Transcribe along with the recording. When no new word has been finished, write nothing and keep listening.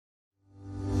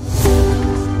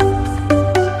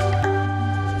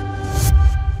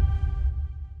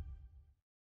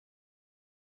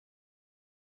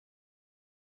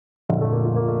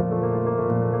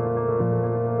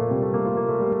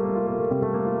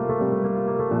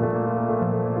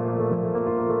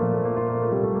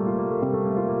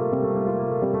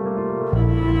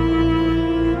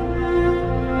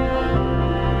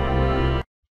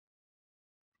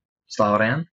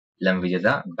سلااوەڕێیان لەم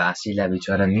ڤیدیۆدا باسی لە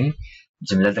ڤیدیۆکانی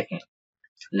جوملە دەکەین.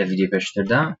 لە ڤیدیۆ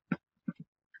پێشووتردا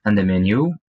هەندێک مێنیو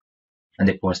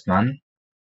هەندێک پۆستمان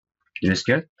دروست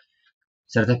کرد.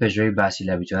 سەرەتا پێشەوەی باسی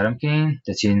لە ڤیدیۆکان بکەین،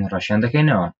 دەچین ڕەشیان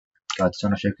دەکەینەوە. کاتە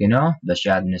چۆن ڕەشی بکەینەوە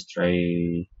بەشی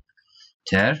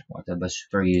ئادمینسترەیتەر واتە بە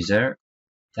سوپەر یوزەر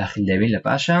داخل دەبین. لە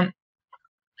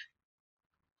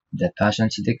پاشان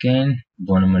چی دەکەین؟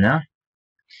 بۆ نمونە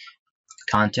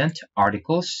content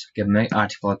articles کە بمەوەی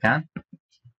ئارتیکڵەکان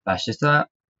باشترە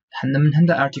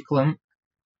هەندە ئارتیکڵم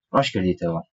ڕەش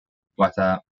کردیتەوە واتە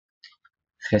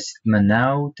خستمە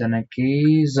ناو تەنەکەی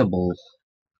زەبڵ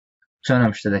چۆن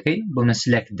ئەم شتە دەکەی بۆمە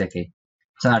سلێکت دەکەی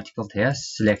چەند ئارتیکڵت هەیە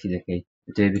سلێکتی دەکەی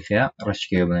دەتەوێت بخەیە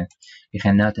ڕەشکەوە بڵێن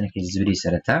بخێن ناو تەنەکەی زبری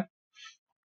سەرەتا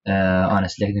ئانە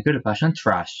سلێکت نەکرد و پاشان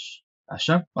تراش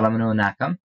باشە بەڵام منەوە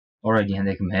ناکەم ئۆڕێدی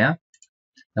هەندێکم هەیە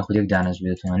لە خودێک دانەش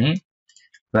بێتوانی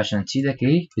باشان چی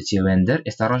دەکەی بچێ وێندەر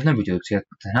ئێستا ڕۆژ نەبیتەوە بچێت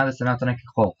تەنها دەستە ناو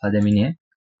تەنەکەی خۆڵ هەدەمینێ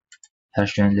هەر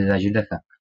شوێن لێداگیر دەکە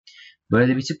بۆیە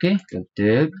دەبی چی بکەی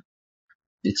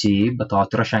دەچی بە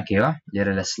تەواو ڕەشان کەوە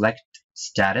لێرە لە select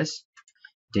status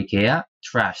دەکەیە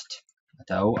trashed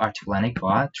هەتا ئەو ئارتیکڵانەی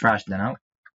کەوا trash لەناو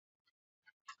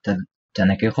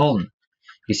تەنەکەی خۆڵن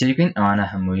کەسێری بکەین ئەوانە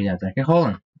هەمووی لەناو تەنەکەی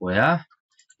خۆڵن بۆیە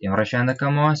ئێمە ڕەشیان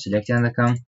دەکەمەوە سلێکتیان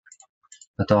دەکەم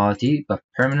بە تەواوەتی بە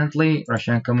permanently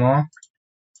ڕەشیان کەمەوە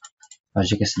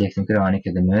پاشێک کە سلێکتم کرد ئەوانەی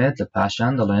کە دەمەوێت لە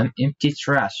پاشان دەڵێم empty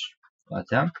trash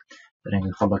واتە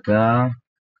ڕەنگی خەڵەکە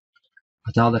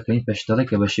هەتاڵ دەکەین پێشتەڵی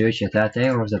کە بە شێوەیەکی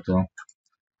هەتاتای ڕۆژ دەتەوە.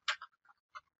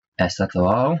 ئێستا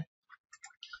تەواو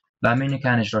با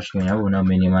مێنیوەکانیش ڕەشکەینەوە بۆ ناو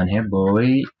مێنیومان هەیە بۆ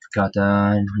ئەوەی کاتە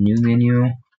new menu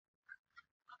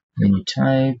menu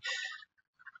type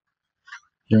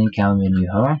لینک کام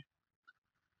مێنیوها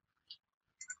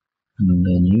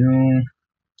menu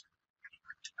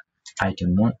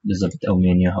item 1 بزەبت ئەو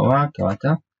مێنیوهەوە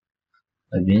کەواتە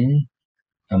ئەبین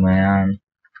ئەمەیان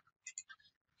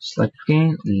select بکەین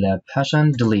لە پاشان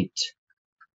delete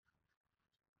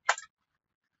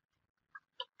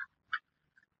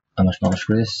ئەمەش ماڵش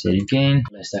کرد سەیری بکەین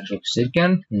ئێستاکشێ سەیر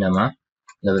بکەن نەما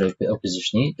لەبەرەوەی ئەو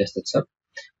پزیشنی دەستە چەپ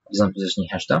بزەم پزیشنی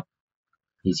 8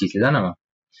 هیچی تێدا نەما.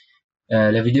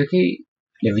 لە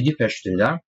ڤیدیۆ پێشووتردا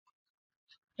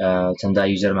چەندە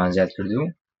یوزەرمان زیاد کردو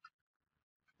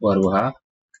وەروەها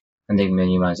هەندێک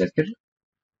مێنیومان زیاد کرد.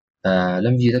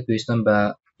 لەم ڤیدیۆدا پێویستم بە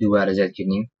دووبارە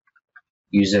زیادکردنی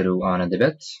یوزەر و ئەوانە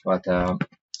دەبێت واتە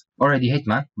ئۆڕێدی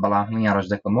هەیتمان بەڵام هەموویان ڕەش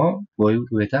دەکەمەوە بۆی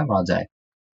بێتە ڕاجای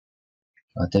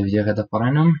واتە ڤیدیۆکە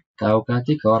دەپەڕێنم تا ئەو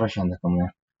کاتی کەوا ڕەشیان دەکەمەوە.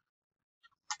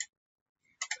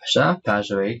 باشە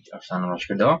پاشەوەی ئەوشتانە ڕەش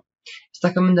کردەوە ئێستا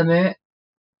کە من دەمەوێت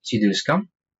چی دروست بکەم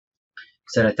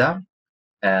سەرەتا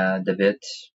دەبێت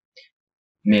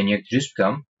مێنیوەک دروست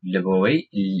بکەم لە بۆەوەی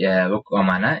وەکو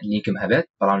ئەمانە لینکم هەبێت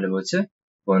بەڵام لە بۆ چ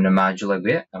بۆ منە ماجوڵێک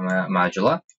بێ ئەمە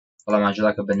ماجوڵە بەڵام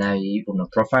ماجوڵەکە بە ناوی بۆ منە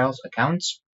profiles accounts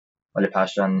و لە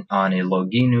پاشان ئەوانەی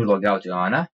لۆگین و لۆگاوت و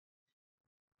ئەوانە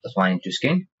دەتوانین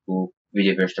دروستکەین و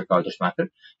ڤیدیۆ پێشتر کاوتشمان کرد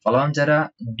بەڵام جارە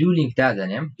دوو لینک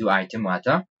دادەنێم دوو ئایتم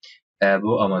واتە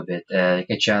بۆ ئەمە بێت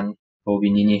یەکێکیان بۆ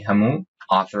بینینی هەموو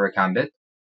ئاثۆرەکان بێت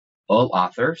all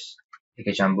authors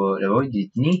یەکێکیان بۆ لەوەی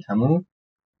دیتنی هەموو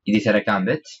ئیدیتەرەکان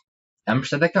بێت ئەم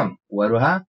شتە دەکەم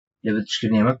وەروەها لە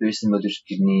دروستکردنی ئەمە پێویستم بە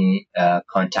دروستکردنی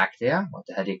کۆنتاکتەیە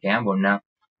واتە هەرێکەیان بۆ منە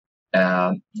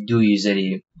دوو یوزەری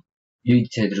دوو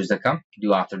ئیدیتەر دروست دەکەم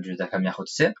دوو ئاثۆر دروست دەکەم یاخود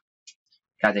سێ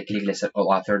کاتێک کلیک لەسەر all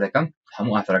author دەکەم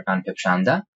هەموو ئاثۆرەکان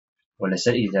پێپشاندا و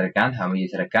لەسەر ئیدیتەرەکان هەموو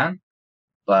ئیدیتەرەکان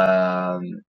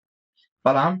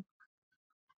بەڵام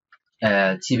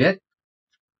چی بێت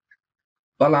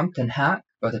بەڵام تەنها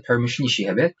واتە پەرمیشنیشی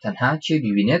هەبێت تەنها چی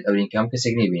ببینێت ئەو لینکە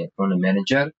کەسێک نەبینێت بۆ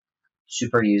مانەجەر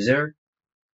سوپەر یوزەر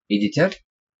ئیدیتەر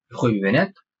خۆی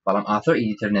ببینێت بەڵام ئاثۆر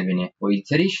ئیدیتەر نەبینێت و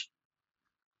ئیدیتەریش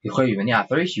خۆی ببینی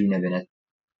ئاثۆریشی نەبینێت.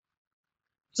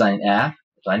 بزانین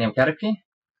دەتوانین ئەم کارە بکەین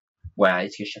وایە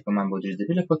هیچ کێشەکەمان بۆ دروست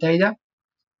دەبێت لە کۆتاییدا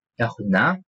یاخود نا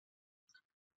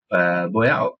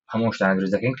بۆیە هەموو شتانە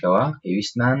دروست دەکەین کەوا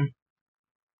پێویستمان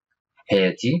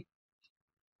هەیەتی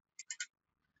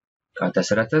کاتە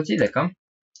سەرەتا چی دەکەم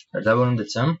هەردا بۆم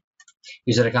دەچم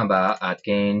یوزەرەکان بە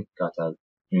ئادکەین کاتە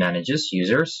manages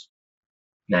users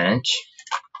manage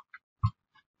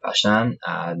پاشان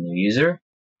add new user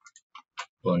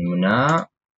بۆ نمونە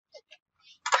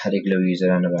هەرێک لەو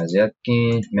یوزەرانە با زیاد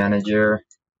بکەین manager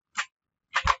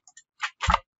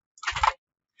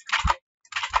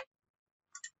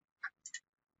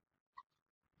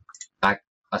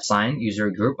assign user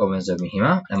group ئەوە زۆر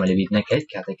مهمە ئەمە لەبیر نەکەیت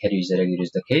کاتێک هەر یوزەرێک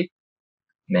دروست دەکەیت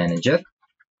manager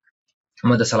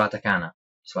ئەمە دەسەڵاتەکانە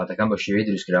دەسەڵاتەکان بە شێوەیە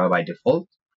دروستکراوە by default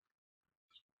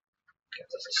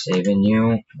save new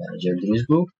manager دروست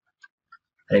بوو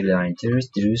هەرێک لەوانی ترس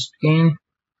دروست بکەین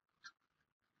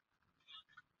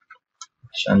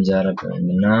شەم جارە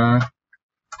بنا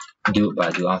دوو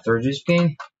ئاوتۆر دروست بکەین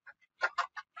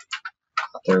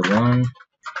author 1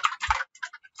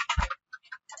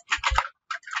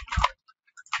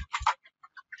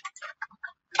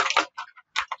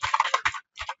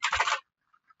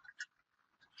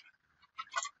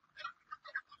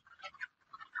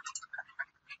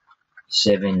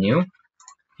 7 new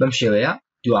بەم شێوەیە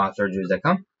دوو ئاوتۆر دروست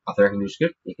دەکەم ئاوتۆرێکم دروست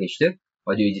کرد یەکێکتر و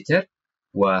دوو ئیدیتەر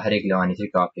و هەرێک لەوانی تر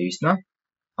کەوا پێویستمە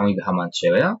هەمووی بە هەمان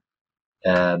شێوەیە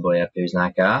بۆیە پێویست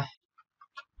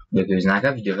ناکە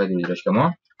ڤیدیۆکە دوو درۆشکەمەوە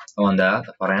ئەوەندە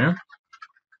دەپەڕێنم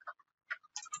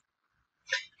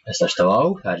ئێستاش تەواو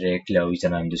هەرێک لە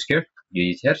ویزەمان دروست کرد دوو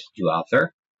ئیدیتەر دوو ئاوتۆر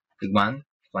هیچمان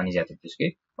توانی زیاتر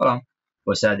دروستکەی بەڵام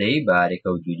بۆ سادەیی بە هەرێکە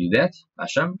و دوو بێت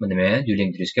باشە من دەمەوێت دوو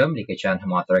لینک دروست بکەم لینکێکیان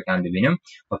هەموو ئاوتۆرەکان ببینم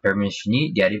و پەرمیشنی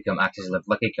دیاری بکەم ئاکسس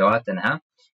لەڤڵەکەی کەوا تەنها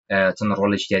چەند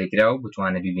ڕۆڵێکی دیاریکراوە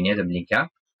بتوانێت ببینێت ئەم لینکە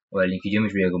و لینکی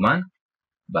دووەمیش بێگومان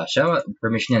باشە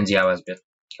پەرمیشنیان جیاواز بێت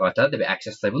کەواتە دەبێت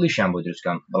ئاکسس لەڤڵیشیان بۆ دروست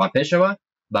بکەم بەڵام پێشەوە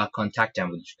با کۆنتاکتیان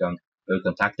بۆ دروست بکەم بەهۆی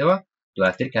کۆنتاکتەوە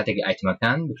دواتر کاتێکی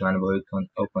ئایتمەکان بتوانم بەهۆی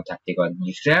ئەو کۆنتاکتێکەوە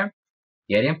دروستکرا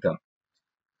دیاریان بکەم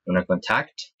ونە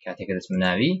کۆنتاکت کاتێکە دەچمە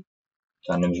ناوی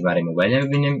توانم ژمارەی مۆبایلم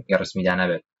ببینم یا ڕسمی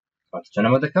دانابێت چۆن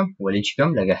ئەمە دەکەم و لینکم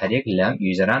لەگە هەرێک لە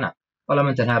یوزەرانە بەڵام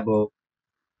من تەنها بۆ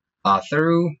ئاوتۆر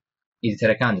و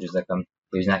ئیدیتەرەکان دروست دەکەم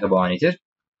پێویست ناکە بەوانی تر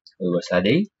بۆ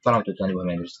سادەیی بەڵام توانانی بۆ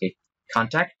هەمان دروستکەیت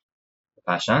کۆنتاکت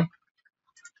پاشان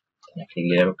کلیک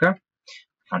لێرە بکە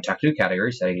کۆنتاکت و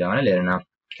کاتێگۆری سەرێک لەوانە لێرەنا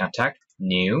کۆنتاکت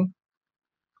نیو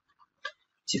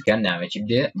چی بکەن ناوێکی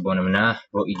بدێ بۆ نمونە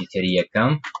بۆ ئیدیتەری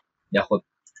یەکەم یاخود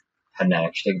هەر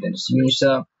ناوێک شتێک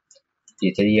دەنووسە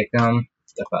ئیدیتەری یەکەم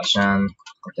پاشان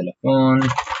تەلەفۆن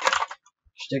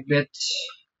شتێک بێت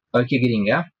ئەوکە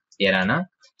گرینگە ئێرانە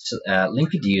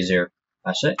link the user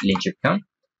باشە لینکی بکەم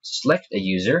select a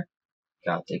user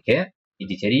کاتێکە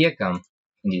ئیدیتەری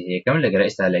یەکەم لەگەر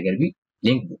ئێستا لەگەربی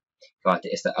لینک بوو کەواتە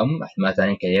ئێستا ئەم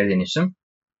مەحلوماتانی کە لێرە دێنووسم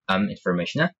ئەم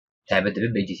ئینفۆرمێشنە تایبەت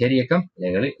دەبێت بە ئیدیتەری یەکەم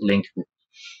لەگەر لینک بوو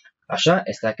باشە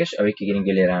ئێستاکەش ئەوەی کە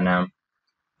گرینگە لێرانە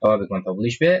ئەوە بگوم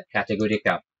پەبلیش بێ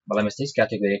کاتێگۆریەکە بەڵام ئێستا هیچ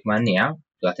کاتێگۆریەکمان نییە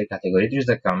دواتر کاتێگۆری دروست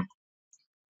دەکەم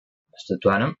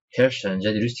دەتوانم پێش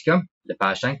سەرنجە دروست بکەم لە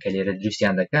پاشان کە لێرە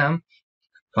دروستیان دەکەم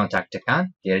کۆنتاکتەکان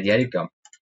لێرە دیاری بکەم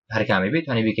هەر کامی بێت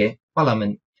توانی بکەی بەڵام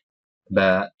من بە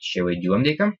شێوەی دووەم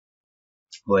دەکەم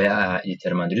بۆیە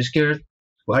ئیدیتەرمان دروست کرد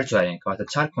و هەر چوارێن کەواتە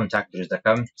چار کۆنتاکت دروست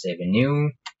دەکەم سێڤ نیو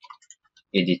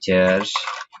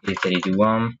ئیدیتەری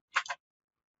دووەم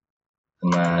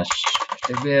ئەمەش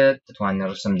شتێک بێت دەتوانێت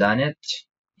ڕسم دانێت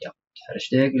یا هەر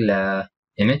شتێک لە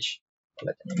ئیمج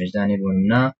ئیمج دانێ بۆ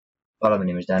نمونە بەڵام من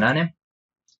ئیمج دانانێ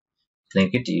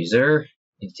لینکت یوزەر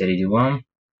ئیدیتەری دووەم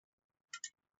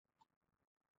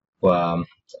و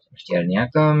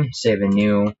شتیارنیاکەم سێڤ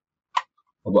نیو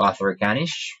و بۆ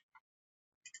ئاوتۆرەکانیش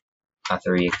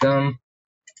ئاوتۆر یەکەم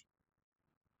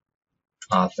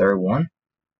ئاوتۆر 1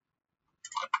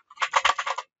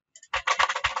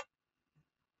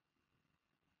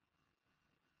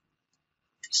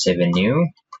 7 new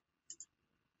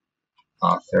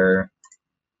author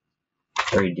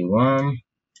 31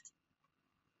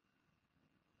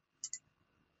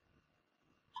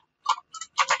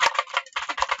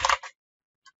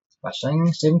 باشن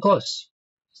 7 close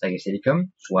ساگه سریکم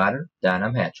چوار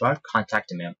دانم هیا چوار کانتاکت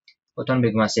میم بۆتۆن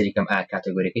بێگومان سەریکەم ئایا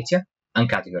کاتێگۆریەکەی چیە ئەم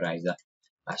کاتێگۆرایزە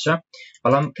باشە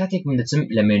بەڵام کاتێک من دەچم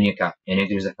لە مێنویەکە مێنوی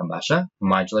دروست دەکەم باشە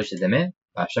ماجڵەش دەمێ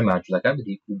باشە ماجڵەکە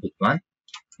بتوان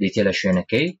بریتە لە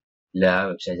شوێنەکەی لە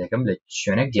وێبسایتەکەم لە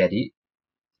شوێنێک دیاری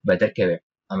بە دەرکەوێ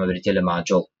ئەمە بریتە لە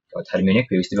ماجڵ کەوت هەر مێنێک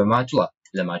پێویستی بە ماجڵە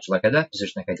لە ماجڵەکەدا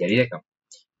پزیشنەکە دیاری دەکەم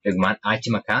بێگومان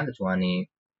ئایتمەکان دەتوانی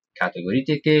کاتێگۆری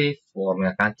تێکەی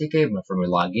فۆرمەکان تێکەی بە فۆرمی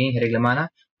لاگین هەرێک لەمانە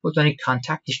بۆتوانی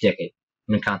کانتاکتی شتێکەی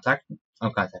من کانتاکت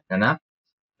ئەم کاتەکەنە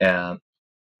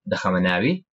دەخەمە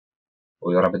ناوی و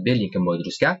ڕەبت بێ لینکم بۆ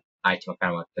دروستکە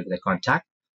ئایتمەکان واتە کۆنتاکت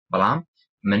بەڵام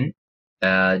من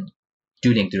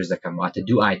دوو لینک دروست دەکەم واتە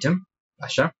دوو ئایتم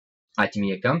باشە ئایتمی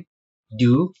یەکەم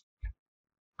دوو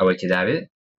ئەوەی تێداوێ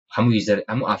هەموو یوزەر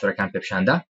هەموو ئافرەکان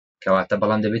پێپشاندا کەواتە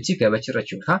بەڵام دەبێت چی کە بەچی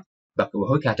ڕێکی بخە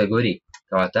بەهۆی کاتێگۆری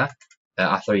کەواتە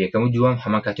ئافر یەکەم و دووەم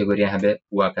هەمان کاتێگۆریان هەبێت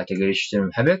و کاتێگۆری شتم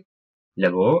هەبێت لە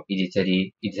بۆ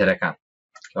ئیدیتەرەکان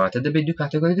کەواتە دەبێت دوو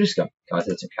کاتێگۆری دروستکەم کەواتە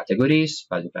دەچم کاتێگۆری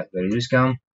سوپا دوو کاتێگۆری دروستکەم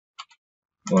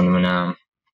بۆ نمونە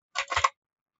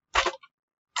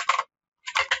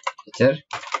ئیدیتەر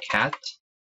cat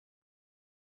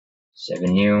 7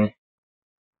 new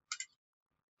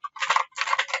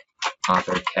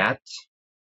author cat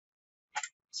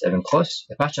 7 close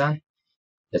پاشان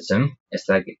دەچم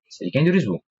ئێستا سەریکەی دروست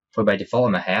بوو خۆی بای دیفۆڵت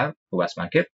ئەمە هەیە بۆ باسمان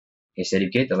کرد هێسەری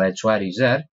بکەیت دەڵێت 4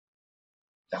 یوزەر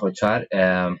داخۆی 4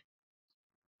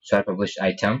 published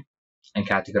item ئەن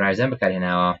کاتگۆرایزەن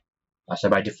بەکارهێناوە باشە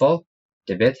by default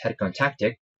دەبێت هەر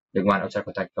کۆنتاکتێک لەگوان ئەو 4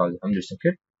 کۆنتاکتەوە هەم دروستم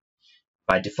کرد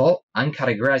by default ئەن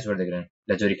کاتگۆرایز وەردەگرن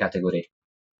لە جۆری کاتگۆری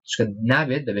چکە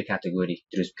نابێت بەبێ کاتگۆری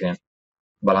دروست بکرێن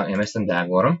بەڵام ئێمە ئێستم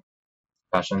داگۆڕم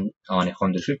پاشان ئەوانەی خۆم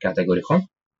دروست کرد کاتگۆری خۆم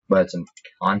بەچم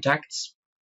contacts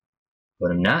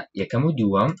بۆنمونە یەکەم و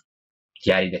دووەم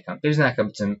دیاری دەکەم پێویست ناکە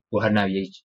بچم بۆ هەر ناوی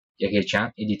یەکێکیان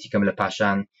ئیدیتیکەم لە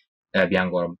پاشان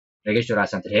بیانگۆڕم ڕێگەی زۆر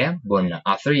ئاسانتر هەیە بۆنمونە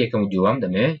ئافر یەکەم و دووەم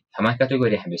دەمەوێت هەمان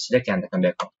کاتگۆری هەبێت سلێکتیان دەکەم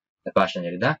بێکەوە لە پاشان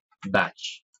لێرەدا batch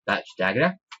داگرە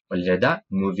و لێرەدا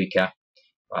موڤیکە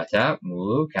واتە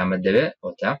موو کامت دەبێت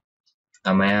واتە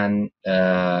ئەمەیان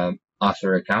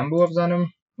ئافرەکان بوو بزانم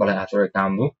بەڵێ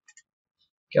ئافرەکان بوو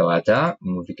کەواتە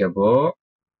موڤیکە بۆ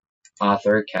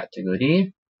author category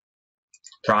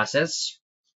process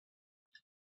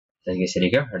تەگە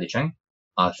سەریکە هەردووچەند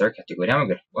author category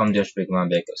ئەمەگەر ئەم دۆش بێگومان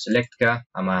بێکەوە select کە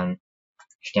ئەمان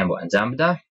شتیان بۆ ئەنجام بدە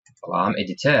بەڵام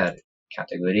editor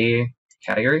category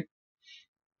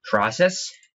process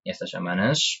ئێستاش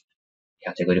ئەمانش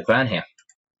category خۆیان هەیە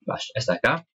باش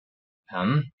ئێستاکە هەم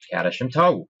کارەشم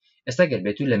تەواو بوو ئێستا گەر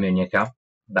بێت و لە مێنویەکە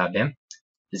بابێم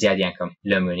زیادیان کەم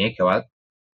لە مێنویەکەوە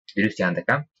دروستیان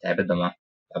دەکەم تایبەت بەمە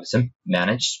بچم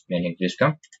manage مێنویەک دروست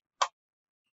بکەم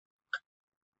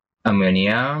ئەم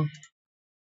مێنویە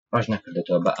ڕەش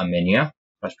نەکردێتەوە بە ئەم مێنویە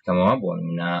ڕەش بکەمەوە بۆ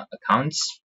نمونە accounts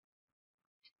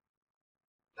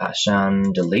پاشان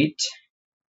delete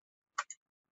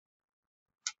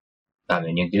با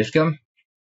مێنویەک دروست بکەم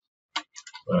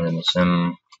بۆ دەمەچم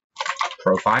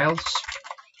profiles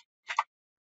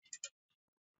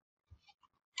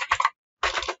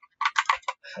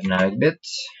هەر ناوێک بێت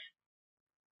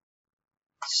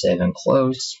save and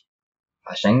close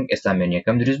پاشان ئێستا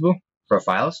مێنویەکەم دروست بوو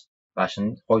profiles پاشان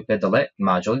خۆی پێ دەڵێ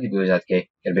ماجۆڵی بۆی دادکەی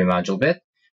گەر بێ ماجۆڵ بێت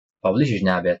پابلیشش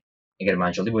نابێت ئەگەر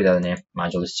ماجۆڵی بۆی دادنێ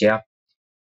ماجۆڵش چییە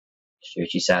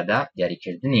شتێکی سادا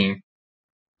دیاریکردنی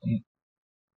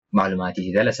معلوماتی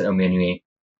تێدا لەسەر ئەو مێنوێی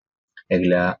یەک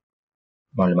لە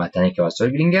معلوماتانی کەوا زۆر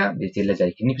گرنگە بێتێت لە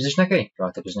دیاریکردنی پزیشنەکەی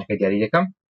کەواتە پزیشنەکەی دیاری دەکەم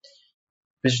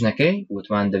پزیشنەکەی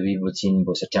وتمان دەبی بچین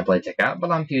بۆ سەر تێمپڵەیتەکە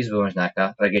بەڵام پێویست بەوەش ناکە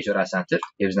ڕێگەی زۆر ئاسانتر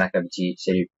پێویست ناکە بچی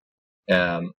سەری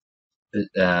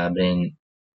برین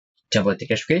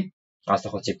تێمپڵەیتەکەش بکەی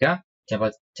ڕاستەخۆ چی بکە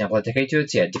تێمپڵەیتەکەی تۆ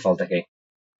چییە دیفۆڵتەکەی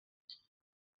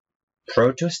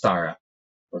پروتۆستار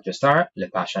لە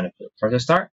پاشان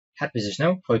پروتۆستار هەر پزیشنە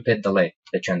و خۆی پێت دەڵێ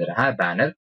لە چەندرەها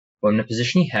بانەر بۆ منە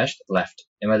پزیشنی 8 left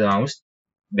ئێمە دەماوست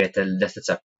بێتە دەستە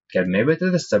چەپ کەرمێ بێتە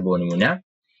دەستە بۆ نمونە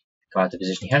کەواتە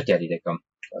پزیشنی 8 دیاری دەکەم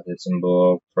کەواتە دەچم بۆ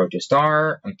پروتۆستار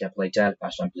ئەم تێمپڵەیتە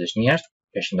پاشان پزیشنی 8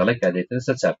 پێشم دەڵێ کە دێتە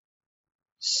دەستە چەپ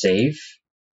save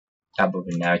بۆ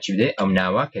ناوە چی بدەیت ئەم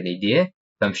ناوە کە دەیدێ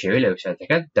بەم شێوەیە لە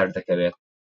وێبسایتەکە دەردەکەوێت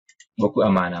وەکو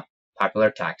ئەمانە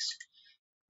popular tags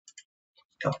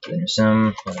دەنووسم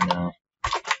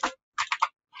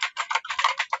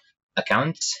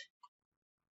accounts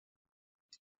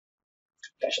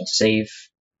پاشان save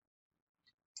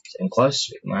and close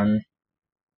بگومان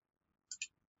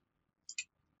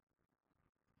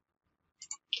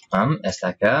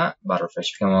ئێستاکە با ڕفرەش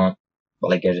بکەمەوە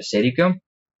بەڵێ گەرە سەیری بکەم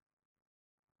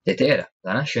دێتە ئێرە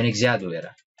زانە شوێنێک زیاد و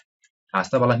ئێرە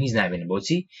ئاستا بەڵام هیچ نابێنێ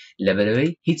بۆچی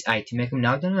لەبەرەوەی هیچ ئایتمێکم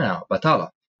ناودەنەوە بەتاڵە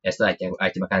ئێستا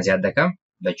ئایتمەکان زیاد دەکەم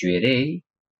بە گوێرەی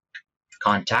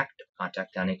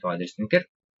کۆنتاکتانەی کەوا دروستم کرد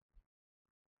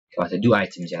کەواتە دوو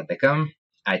ئایتم زیاد دەکەم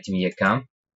ئایتمی یەکەم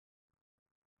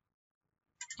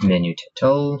menu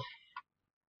title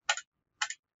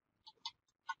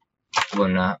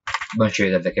بۆنە بەم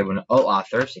شێوەیە دەردەکەی بوونە all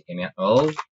authors یەکەمیان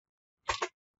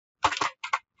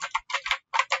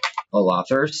all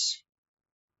authors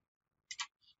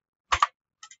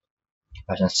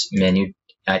پاشان menu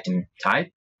item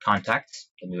type contact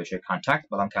دەبێت contact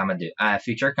بەڵام کامە دێ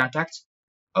feature contact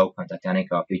ئەو کۆنتاکتانەی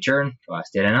کەوا feature کەوا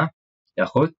ئەستێرەنە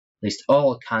یاخود list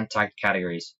all contact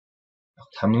categories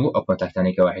هەموو ئەو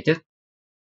کۆنتاکتانەی کەوا هەیتت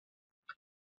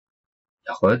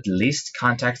یاخود list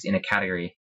contacts in a category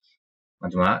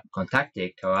مەدومە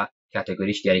کۆنتاکتێک کەوا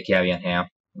کاتێگۆریش دیاریکراویان هەیە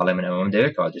بەڵێ من ئەوەم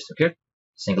دەوێت کەوا دروستم کرد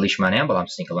سنگلیشمانیان بەڵام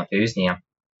سنگڵمان پێویست نییە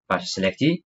پاش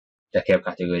سلکتی دەکەی و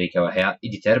کاتێگۆری کەوا هەیە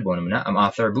ئیدیتەر بۆ نمونە ئەم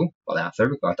author بوو بەڵێ author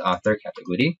بوو کەواتە author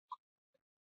کاتێگۆری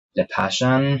لە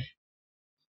پاشان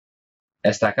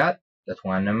ئێستاکات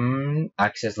دەتوانم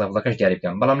access levelەکەش دیاری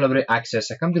بکەم بەڵام لەبەرەوەی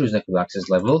accessەکەم دروست نەکردو access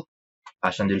level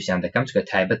پاشان دروستیان دەکەم چکە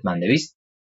تایبەتمان دەویست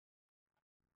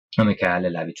ئەمەکە لە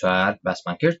لاوی 4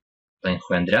 باسمان کرد بڵین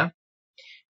خوێندرا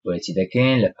بۆیە چی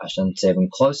دەکەین لە پاشان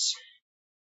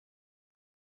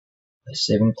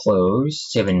save and close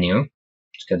save and new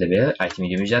چکە دەبێت ئایتمی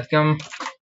دومی ژات بکەم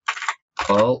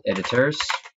all editors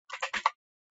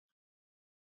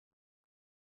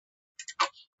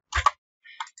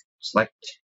select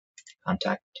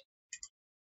contact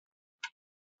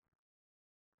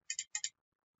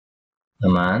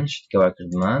aman kەwa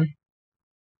کردمان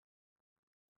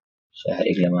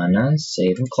شهرێک لەمانە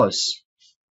save and close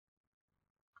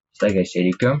ئێستا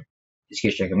سەیری بکەم هیچ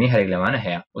کێشێکم نییە هەرێک لەمانە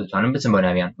هەیە و دەتوانم بچم بۆ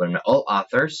ناویان بۆ all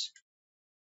authors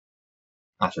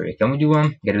author یەکەم و دووەم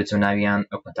گەر بچم ناویان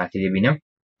ئەو کۆنتاکتی دەبینم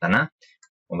دانا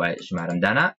مۆبایل ژمارەم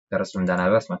دانا کە ڕستم دانا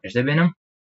بەسمە پێش دەبێنم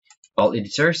all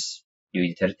editors دوو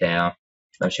ئیدیتەر هەیە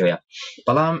بەم شێوەیە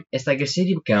بەڵام ئێستا گەر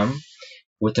سەیری بکەم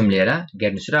وتم لێرە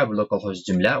گەر نووسرا بوو لۆکەڵ هۆست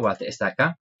جوملە واتە ئێستاکە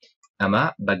ئەمە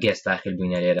بە گێست داخل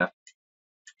بووینە لێرە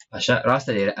باشە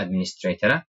ڕاستە لێرە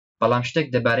ئەدمینیسترەیتەرە بەڵام شتێک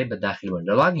دەبارەی بەداخل بوون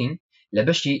لە لاگین لە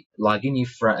بەشی لاگینی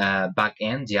باک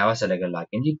ئێند جیاوازە لەگەر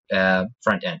لاگینی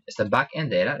فرۆنت ئێند ئێستا باک ئێند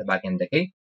لێرە لە باک ئێندەکەی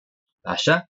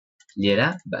باشە لێرە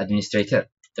بە ئەدمینیسترەیتەر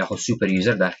یاخۆ سوپەر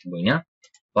یوزەر داخل بووینە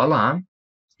بەڵام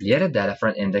لێرەدا لە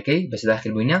فرۆنت ئێندەکەی بەس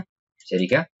داخل بووینە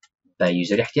سەریکە بە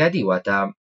یوزەری احتیاطی واتە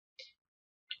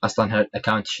ئەسڵان هەر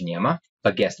ئەکاونتیش نییە ئەمە بە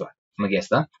گێستە ئەمە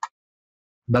گێستە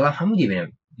بەڵام هەموو دیبینم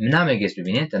نامێک گێست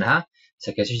ببینێت تەنها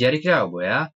سەکەچش دیاری کراوە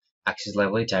بۆیە access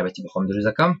level تایبەتی بخۆم دروست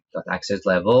دەکەم access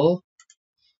level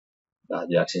با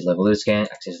دوو access level دروستکەین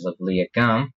access level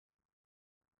یەکەم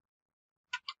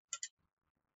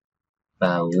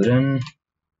باورن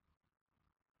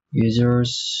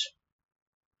users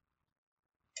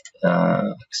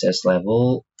access level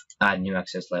add new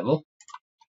access level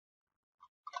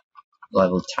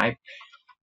level type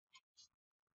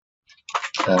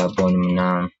بۆ نمونە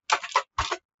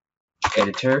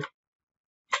editor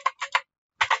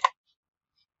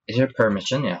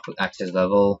permission یاخود access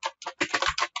level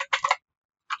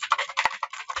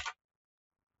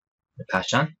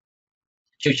پاشان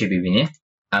چی ببینێ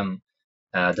ئەم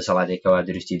دەسەڵاتێکەوە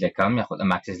دروستی دەکەم یاخود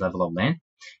ئەم access level بڵێن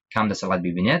کام دەسەڵات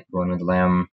ببینێت بۆ نمونە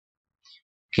دڵێم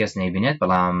کەس نەیبینێت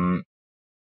بەڵام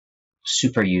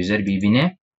super user ببینێ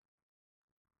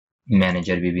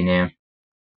manager ببینێ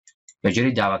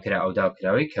بەجێری داواکرا ئەو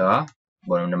داواکراوەی کەوا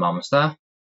بۆ نمونە مامۆستا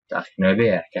داخلکردنەوە بێ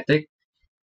کاتێک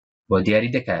بۆ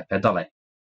دیاری دەکات پێ دەڵێ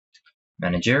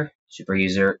manager super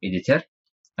user editor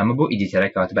ئەمە بۆ ئیدیتەرە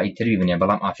کەواتە بە ئیدیتەر ببینێ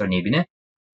بەڵام ئافر نەیبینێ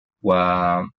و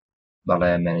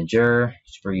بەڵێ manager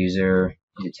super user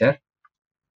editor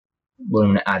بۆ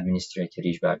نمونە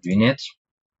administratorیش با ببینێت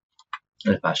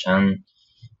لە پاشان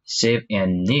save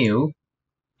and new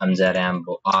ئەم جاریان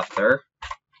بۆ author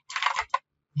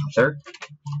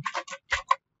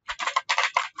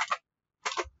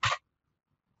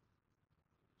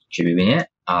چی ببینێ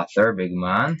author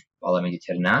بگمان بەڵام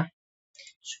ئیدیتەر نا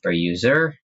super user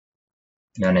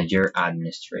manager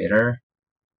administrator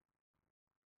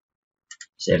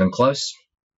save and close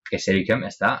کە سەری کەم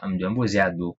ئێستا ئەم دوم بۆ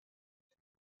زیاد بوو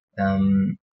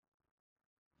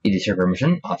editor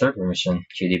permission author permission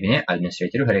چی دەبینێ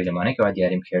administrator و هەرێک لەمانەیە کەوا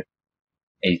دیاریم کرد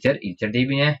editor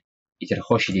دەبینێ ئیتر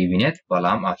خۆشی دەبینێت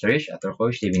بەڵام ئافر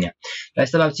خۆش دەبینێت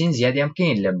ئێستا با بچین زیادیان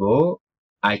بکەین لە بۆ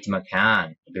ئایتمەکان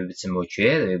دەبێ بچم بۆ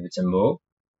کوێ دەبێ بچم بۆ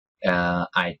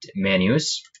menus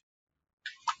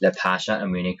لە پاشان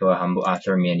ئەم وێنێکەوە هەم بۆ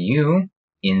author menu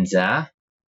اینجا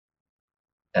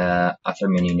author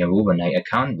menu نەبوو بە نای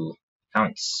account بوو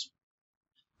accounts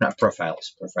not profiles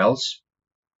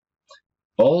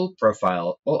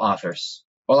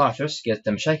all authors کە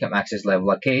تەماشای کەم access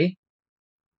levelەکەی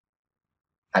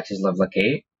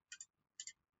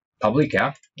publicە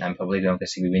نام public بەم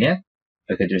کەسی ببینێت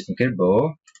ئەوکە دروستم کرد بۆ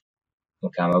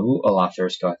مکامە بوو all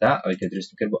authors کەواتە ئەوەی کە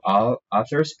دروستم کرد بۆ all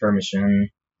authors permission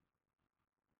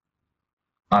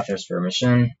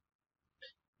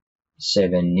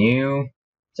save and new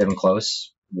save and close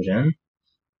بژن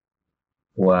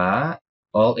و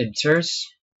all editors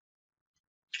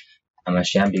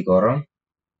ئەمەشیان بیگۆڕم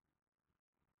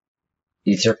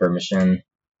editor permission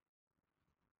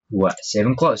و save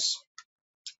and close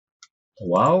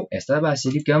واو ئێستا باسی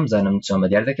بکەم زانم چۆن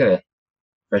بەدیار دەکەوێت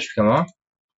ڕێش بکەمەوە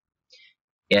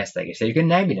ئێستا گەشتێککە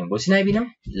نابینم بۆچی نابینم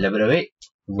لەبەرەوەی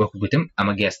وەکو گوتم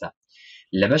ئەمە گێستە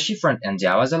لە بەشی فرۆنت ئەند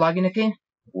جیاوازە لاگینەکەین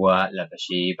و لە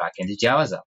بەشی باکەندی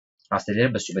جیاوازە ڕاستە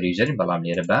لێرە بە سوپەر یوزەرین بەڵام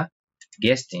لێرە بە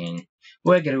گێستین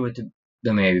بۆ گەرەوەت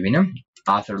دەمەوێت ببینم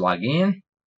author login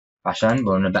پاشان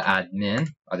بۆ نمونە بە admin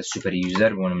واتە سوپەر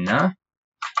یوزەر بۆ نمونە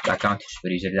بە ئەکاونتی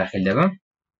سوپەر یوزەر داخل دەبم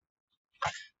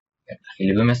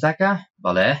ئێستاکە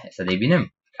بەڵێ ئێستا دەیبینم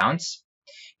accounts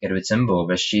گەر بچم بۆ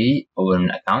بەشی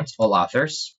accounts all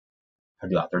authors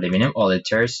هەردوو author دەبینم all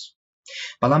editors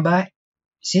بەڵام بە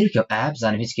سێریکە ئاپ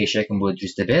زانم هیچ کێشەیەکم بۆ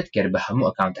دروست دەبێت گەر بە هەموو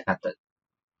ئەکاونتەکانت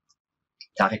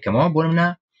تاقیکەمەوە بۆ نمونە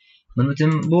من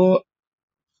وتم بۆ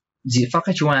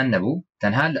فەرقێکی وان نەبوو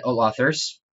تەنها لە all authors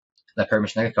لە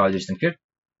پەرمیشنەکە کەوا دروستم کرد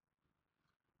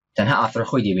تەنها ئافر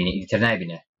خۆی دەبینێت ئیدیتەر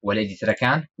نابینێت وە لە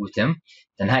ئیدیتەرەکان وتم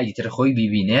تەنها ئیدیتەر خۆی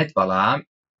بیبینێت بەڵام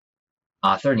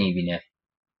ئافر نەیبینێت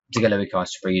جگە لەوەی کەوا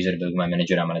سوپەر یوزەر بگومان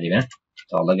مەنێجەر ئەمانە دەبێن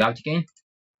تا لەگاوت بکەین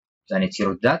زانێت چی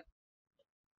ڕوودات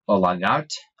all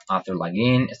logout author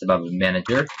login ئێستا با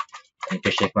manager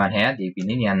پێشێکمان هەیە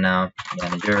دەیبینین یان نا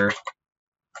manager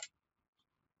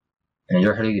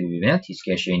هەرێک دەبینێت هیچ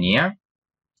کێشەی نییە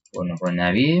بۆ نەڕۆ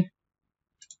ناوی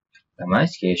ئەمە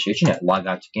هیچ کێشەیەکی نییە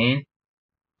logout بکەین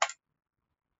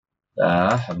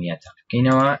هەمویان تاق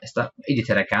بکەینەوە ئێستا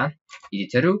ئیدیتەرەکان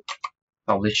ئیدیتەر و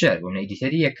publisher بۆ منە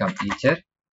ئیدیتەری یەکەم ئیدیتەری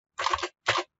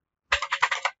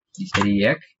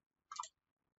یەک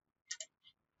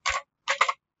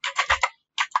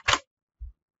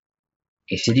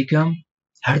کێشەی کەم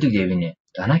هەردوو دەبینێ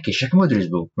دانا کێشەکەم بۆ دروست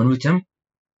بوو من وتم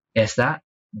ئێستا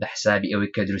بە حسابی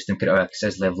ئەوەی کە دروستم کرد ئەوە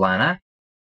کەسەس لێڤڵانە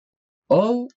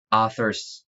all authors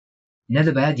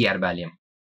نەدەبایە دیار بالێم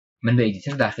من بە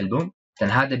ئیدیتەر داخل بووم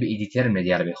تەنها دەبێ ئیدیتەرم لە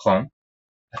دیار بێ خۆم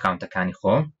ئەکاونتەکانی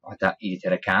خۆم واتە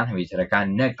ئیدیتەرەکان هەموو ئیدیتەرەکان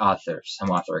نەک authors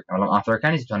هەموو ئافرەکان بەڵام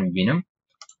ئافرەکانی دەتوانم ببینم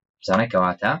بزانە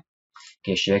کەواتە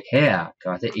کێشەیەک هەیە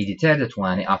کەواتە ئیدیتەر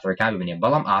دەتوانێت ئافرەکان ببینێ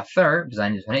بەڵام ئافر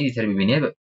بزانێت دەتوانێت ئیدیتەر ببینێ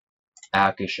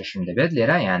کێشەشم دەبێت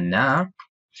لێرە یان نا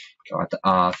کەواتە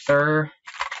ئافر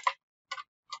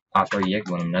یەک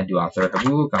بۆ نمونە دوو ئافر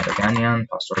هەبوو کاونتەکانیان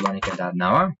پاسوەردانی کە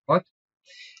دادناوە خۆت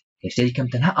کێشەی کەم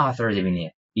تەنها ئافر دەبینێ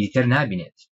ئیدیتەر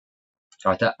نابینێت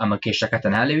کەواتە ئەمە کێشەکە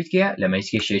تەنها لەویت کێ لەمە هیچ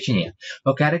کێشەیەکی نییە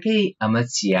هۆکارەکەی ئەمە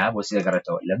چییە بۆ چی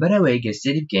دەگەڕێتەوە لەبەرەوەی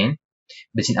گەستێری بکەین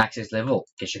بچین access level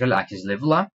کێشەکە لە access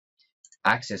levelە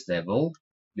access level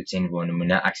بچین بۆ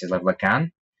نمونە access levelەکان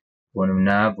بۆ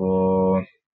نمونە بۆ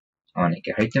ئەوانەی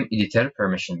کە هەیتم ئیدیتەر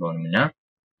permission بۆ نمونە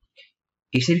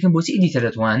کێشەی بکەم بۆچی ئیدیتەر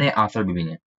دەتوانێت ئافر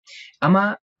ببینێ ئەمە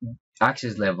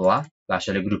access levelە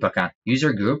باشە لە گروپەکان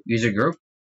user group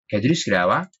کە دروست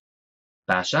کراوە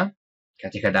باشە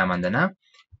کاتێکە داماندەنا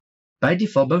by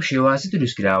default بەو شێوازە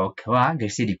دروست کراوە کەوا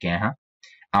گەرسێری بکەین ها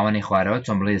ئەوانەی خوارەوە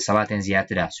چۆن بڵێ دەسەڵاتیان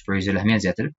زیاترە سوپەرڤایزەر لە هەمیان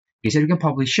زیاتر گەرسێری بکەن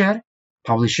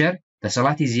publisher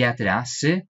دەسەڵاتی زیاترە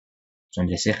چۆن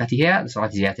سێ خەتی هەیە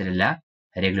دەسەڵاتی زیاتر لە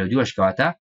هەرێک لەو دووەش کەواتە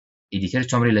ئیدیتەر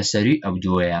چۆن بڵێ لە سەروی ئەو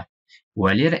دووەیە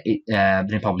ولێرە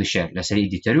بنێ publisher لە سەری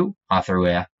ئیدیتەر و author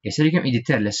وەیە گەرسێری بکەم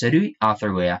ئیدیتەر لە سەروی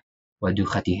author وەیە و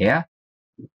دوو خەتی هەیە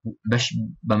بەش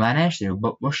بەمانایش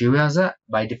بۆ شێوازە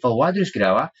by default وا دروست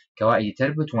کراوە کەوا ئیدیتەر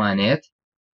بتوانێت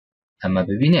ئەمە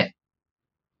ببینێت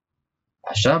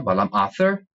باشە بەڵام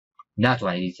author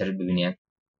ناتوانێت ئیدیتەر ببینێت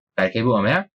کارکەی بۆ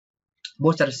ئەمەیە بۆ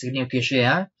سەرسکردنی ئەو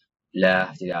کێشەیە لە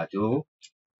هەفتەی داهاتوو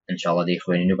ئینشاڵڵا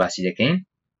دەیخوێنین و باسی دەکەین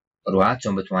ڕوات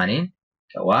چۆن بتوانین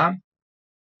کەوا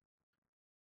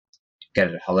گەر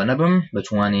هەڵە نەبم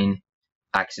بتوانین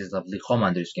access level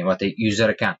خۆمان دروستکەین واتە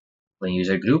یوزەرەکان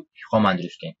user group خۆمان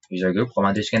دروستکەین user group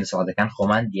خۆمان دروستکەین دەسەڵاتەکان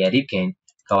خۆمان دیاری بکەین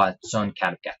کەوا چۆن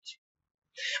کار بکات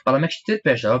بەڵام یەکشی تر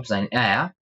پێشەوە بزانین ئایا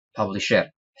publisher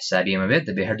حسابی ئەمە بێت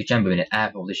دەبێت هەردووچیان ببینێت ئایا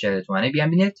publisher دەتوانێت بیان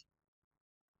بینێت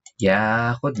یا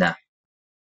خود نا